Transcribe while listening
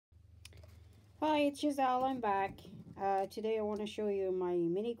Hi, it's Giselle. I'm back. Today I want to show you my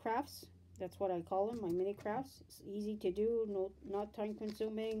mini crafts. That's what I call them, my mini crafts. It's easy to do, not time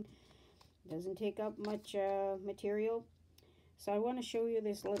consuming, doesn't take up much material. So I want to show you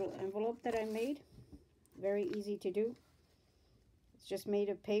this little envelope that I made. Very easy to do. It's just made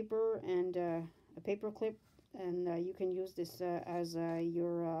of paper and a paper clip, and you can use this as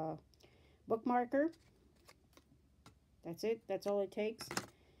your bookmarker. That's it. That's all it takes.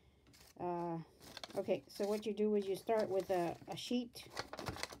 Uh, okay, so what you do is you start with a sheet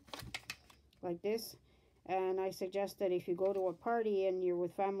like this. And I suggest that if you go to a party and you're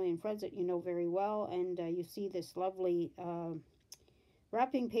with family and friends that you know very well, and you see this lovely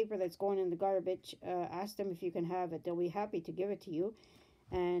wrapping paper that's going in the garbage, ask them if you can have it. They'll be happy to give it to you.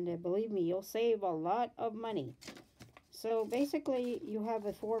 And believe me, you'll save a lot of money. So basically, you have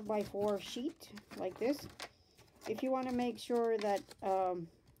a 4x4 sheet like this. If you want to make sure that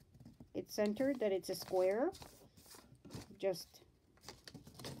it's centered, that it's a square, just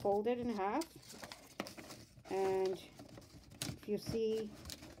fold it in half. And if you see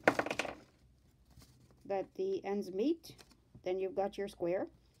that the ends meet, then you've got your square.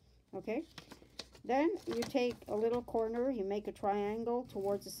 Okay, then you take a little corner, you make a triangle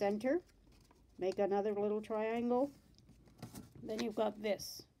towards the center, make another little triangle, then you've got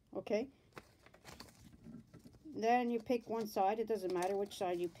this. Okay, then you pick one side, it doesn't matter which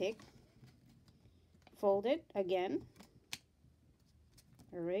side you pick, fold it again.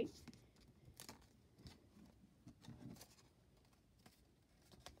 All right,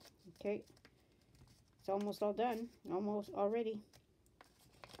 okay, it's almost all done, almost already.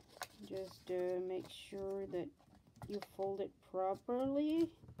 Just make sure that you fold it properly.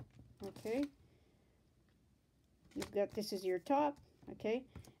 Okay, you've got, this is your top. Okay,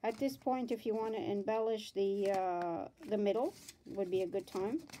 at this point, if you want to embellish the middle, would be a good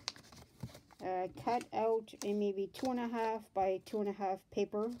time. Cut out a maybe 2.5 by 2.5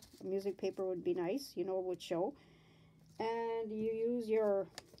 paper. Music paper would be nice, you know, it would show. And you use your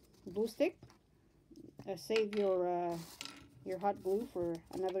glue stick. Save your hot glue for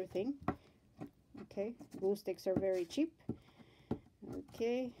another thing. Okay, glue sticks are very cheap.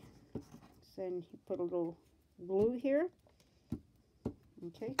 Okay, so then you put a little glue here.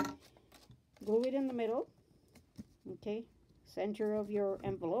 Okay, glue it in the middle. Okay, center of your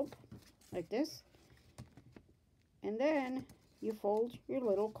envelope like this. And then you fold your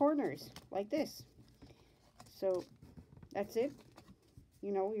little corners like this. So that's it.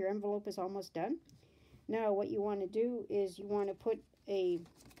 You know, your envelope is almost done. Now what you want to do is you want to put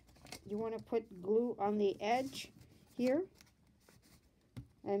glue on the edge here,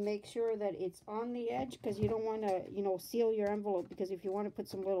 and make sure that it's on the edge, because you don't want to, you know, seal your envelope, because if you want to put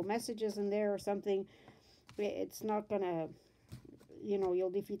some little messages in there or something, it's not gonna, you know, you'll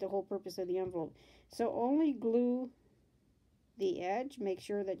defeat the whole purpose of the envelope. So only glue the edge. Make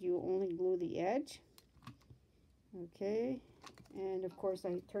sure that you only glue the edge. Okay, and of course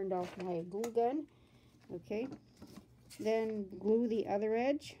I turned off my glue gun. Okay, then glue the other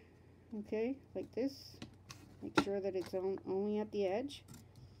edge. Okay, like this. Make sure that it's only at the edge.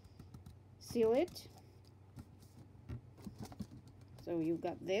 Seal it. So you've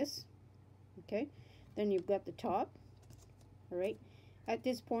got this. Okay, then you've got the top. All right, at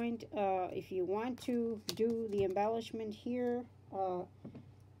this point, if you want to do the embellishment here,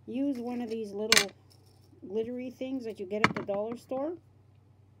 use one of these little glittery things that you get at the dollar store.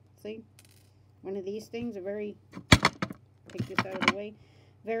 See, one of these things are very, take this out of the way,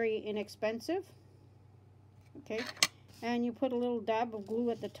 very inexpensive. Okay, and you put a little dab of glue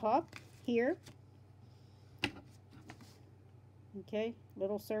at the top here. Okay,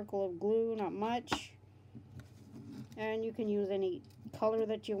 little circle of glue, not much. And you can use any color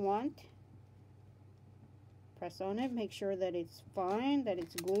that you want. Press on it, make sure that it's fine, that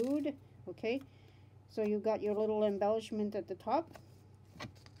it's glued. Okay, so you've got your little embellishment at the top.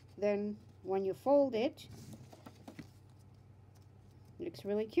 Then when you fold it, it looks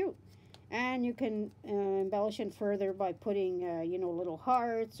really cute. And you can embellish it further by putting, you know, little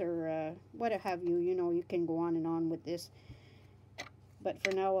hearts or what have you. You know, you can go on and on with this. But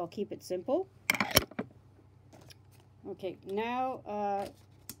for now, I'll keep it simple. Okay, now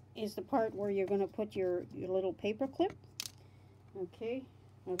is the part where you're going to put your little paper clip. Okay,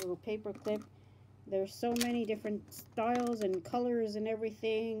 a little paper clip. There's so many different styles and colors and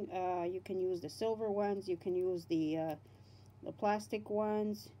everything. You can use the silver ones. You can use the plastic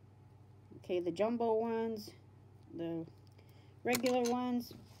ones. Okay, the jumbo ones, the regular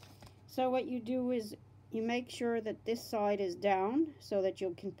ones. So what you do is you make sure that this side is down so that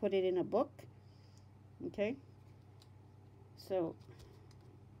you can put it in a book. Okay, so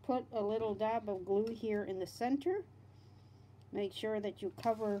put a little dab of glue here in the center. Make sure that you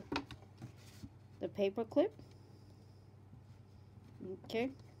cover the paper clip. Okay,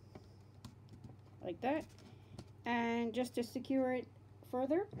 like that. And just to secure it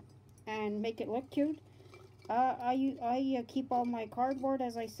further and make it look cute, I keep all my cardboard,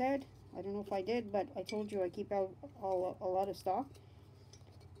 as I said. I don't know if I did, but I told you I keep out a lot of stock.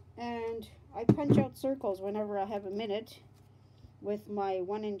 And I punch out circles whenever I have a minute with my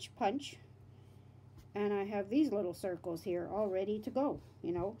 1-inch punch. And I have these little circles here all ready to go,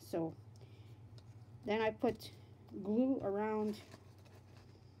 you know. So then I put glue around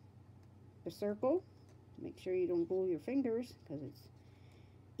the circle. Make sure you don't glue your fingers because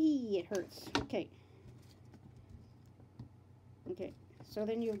it hurts. Okay. Okay, so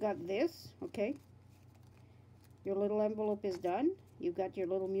then you've got this, okay. Your little envelope is done. You've got your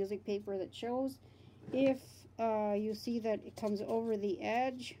little music paper that shows. If you see that it comes over the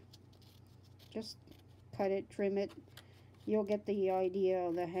edge, just cut it, trim it. You'll get the idea,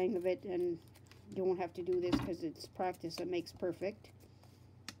 the hang of it, and you won't have to do this because it's practice that makes perfect.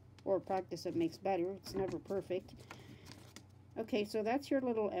 Or practice that makes better. It's never perfect. Okay, so that's your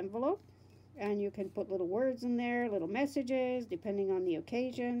little envelope. And you can put little words in there, little messages, depending on the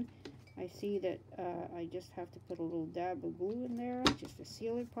occasion. I see that I just have to put a little dab of glue in there just to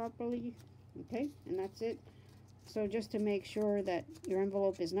seal it properly. Okay, and that's it. So just to make sure that your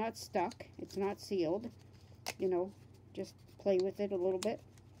envelope is not stuck, it's not sealed, you know, just play with it a little bit.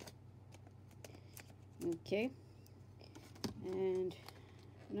 Okay, and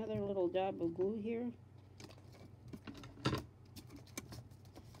another little dab of glue here.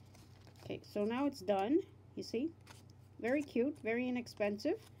 Okay, so now it's done, you see. Very cute, very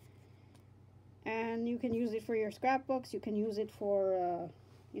inexpensive. And you can use it for your scrapbooks, you can use it for,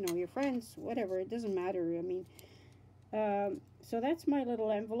 you know, your friends, whatever, it doesn't matter. I mean, so that's my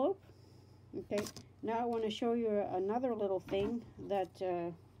little envelope. Okay, now I want to show you another little thing that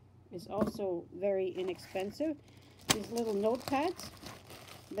is also very inexpensive. These little notepads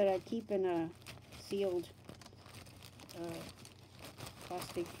that I keep in a sealed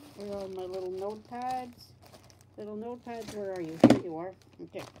plastic. Where are my little notepads? Little notepads, where are you? Here you are.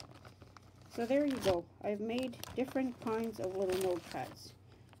 Okay. So there you go. I've made different kinds of little notepads.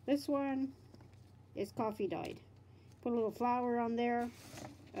 This one is coffee dyed. Put a little flower on there.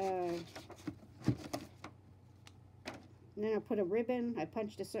 And then I put a ribbon. I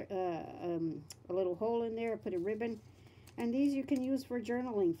punched a little hole in there. I put a ribbon. And these you can use for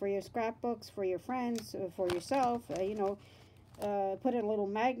journaling, for your scrapbooks, for your friends, for yourself. You know, put a little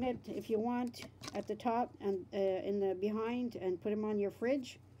magnet if you want at the top and in the behind, and put them on your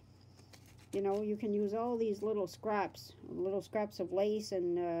fridge. You know, you can use all these little scraps of lace,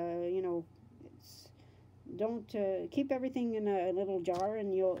 and you know, don't keep everything in a little jar,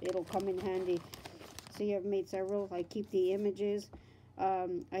 and it'll come in handy. See, I've made several. I keep the images.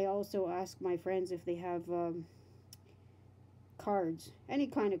 I also ask my friends if they have cards, any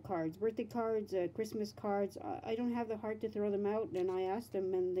kind of cards, birthday cards, Christmas cards. I don't have the heart to throw them out, and I ask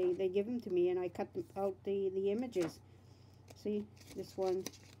them, and they give them to me, and I cut them out the images. See, this one,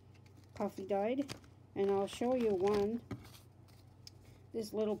 coffee dyed, and I'll show you one.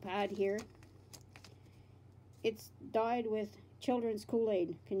 This little pad here, it's dyed with children's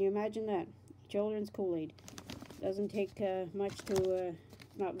Kool-Aid. Can you imagine that? Children's Kool-Aid. Doesn't take much to,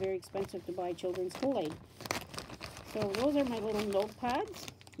 not very expensive to buy children's Kool-Aid. So those are my little notepads,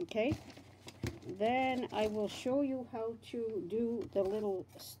 okay? Then I will show you how to do the little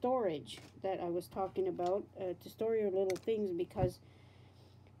storage that I was talking about, to store your little things, because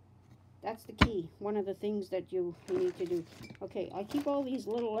that's the key. One of the things that you need to do. Okay, I keep all these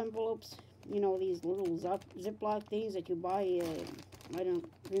little envelopes, you know, these little Ziploc things that you buy. I don't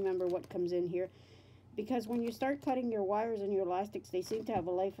remember what comes in here. Because when you start cutting your wires and your elastics, they seem to have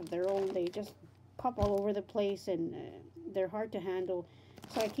a life of their own. They just pop all over the place, and they're hard to handle.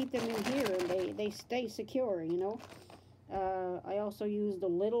 So I keep them in here, and they stay secure, you know. I also use the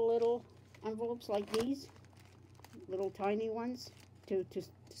little envelopes like these, little tiny ones, to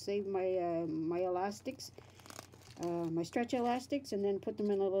save my my elastics, my stretch elastics, and then put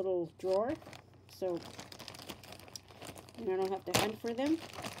them in a little drawer, so I don't have to hunt for them.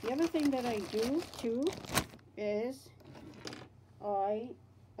 The other thing that I do too is I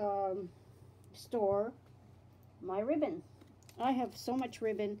store my ribbon. I have so much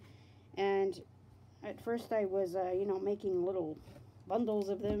ribbon, and at first I was you know, making little bundles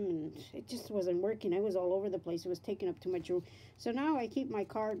of them, and it just wasn't working. I was all over the place. It was taking up too much room. So now I keep my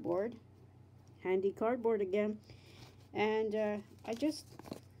cardboard, handy cardboard again, and I just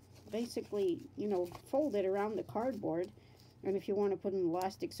basically, you know, fold it around the cardboard, And if you want to put an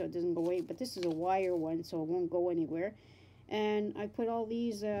elastic so it doesn't go away, but this is a wire one, so it won't go anywhere. And I put all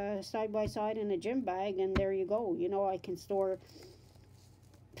these side by side in a gym bag, and there you go. You know, I can store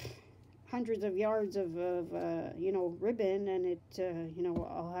hundreds of yards of you know, ribbon, and it you know,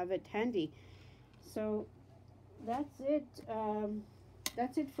 I'll have it handy. So that's it.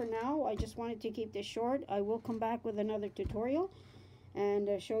 That's it for now. I just wanted to keep this short. I will come back with another tutorial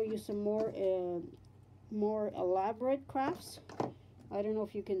and show you some more elaborate crafts. I don't know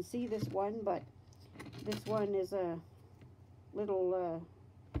if you can see this one, but this one is a little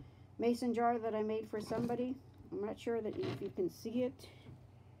mason jar that I made for somebody. I'm not sure that if you can see it.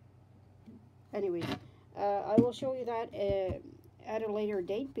 Anyways, I will show you that at a later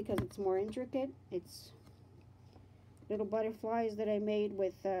date because it's more intricate. It's little butterflies that I made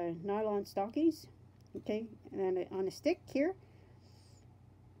with nylon stockings, okay, and on a stick here.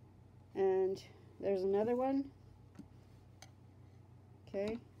 And there's another one,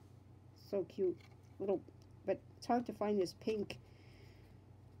 okay, so cute, little, but it's hard to find this pink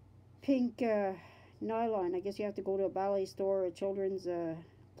nylon. I guess you have to go to a ballet store or children's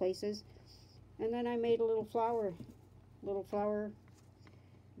places. And then I made a little flower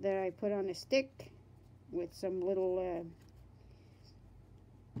that I put on a stick with some little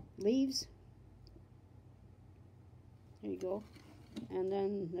leaves. There you go. And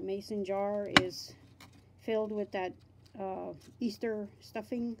then the mason jar is filled with that Easter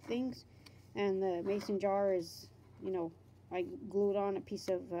stuffing things. And the mason jar is, you know, I glued on a piece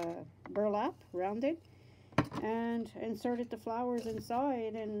of burlap around it and inserted the flowers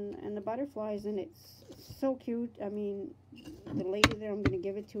inside and the butterflies, and it's so cute. I mean, the lady that I'm going to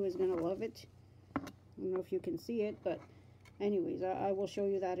give it to is going to love it. I don't know if you can see it, but anyways, I will show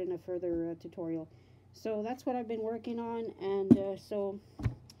you that in a further tutorial. So that's what I've been working on, and so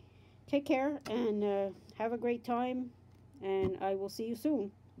take care and have a great time, and I will see you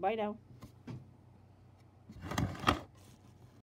soon. Bye now.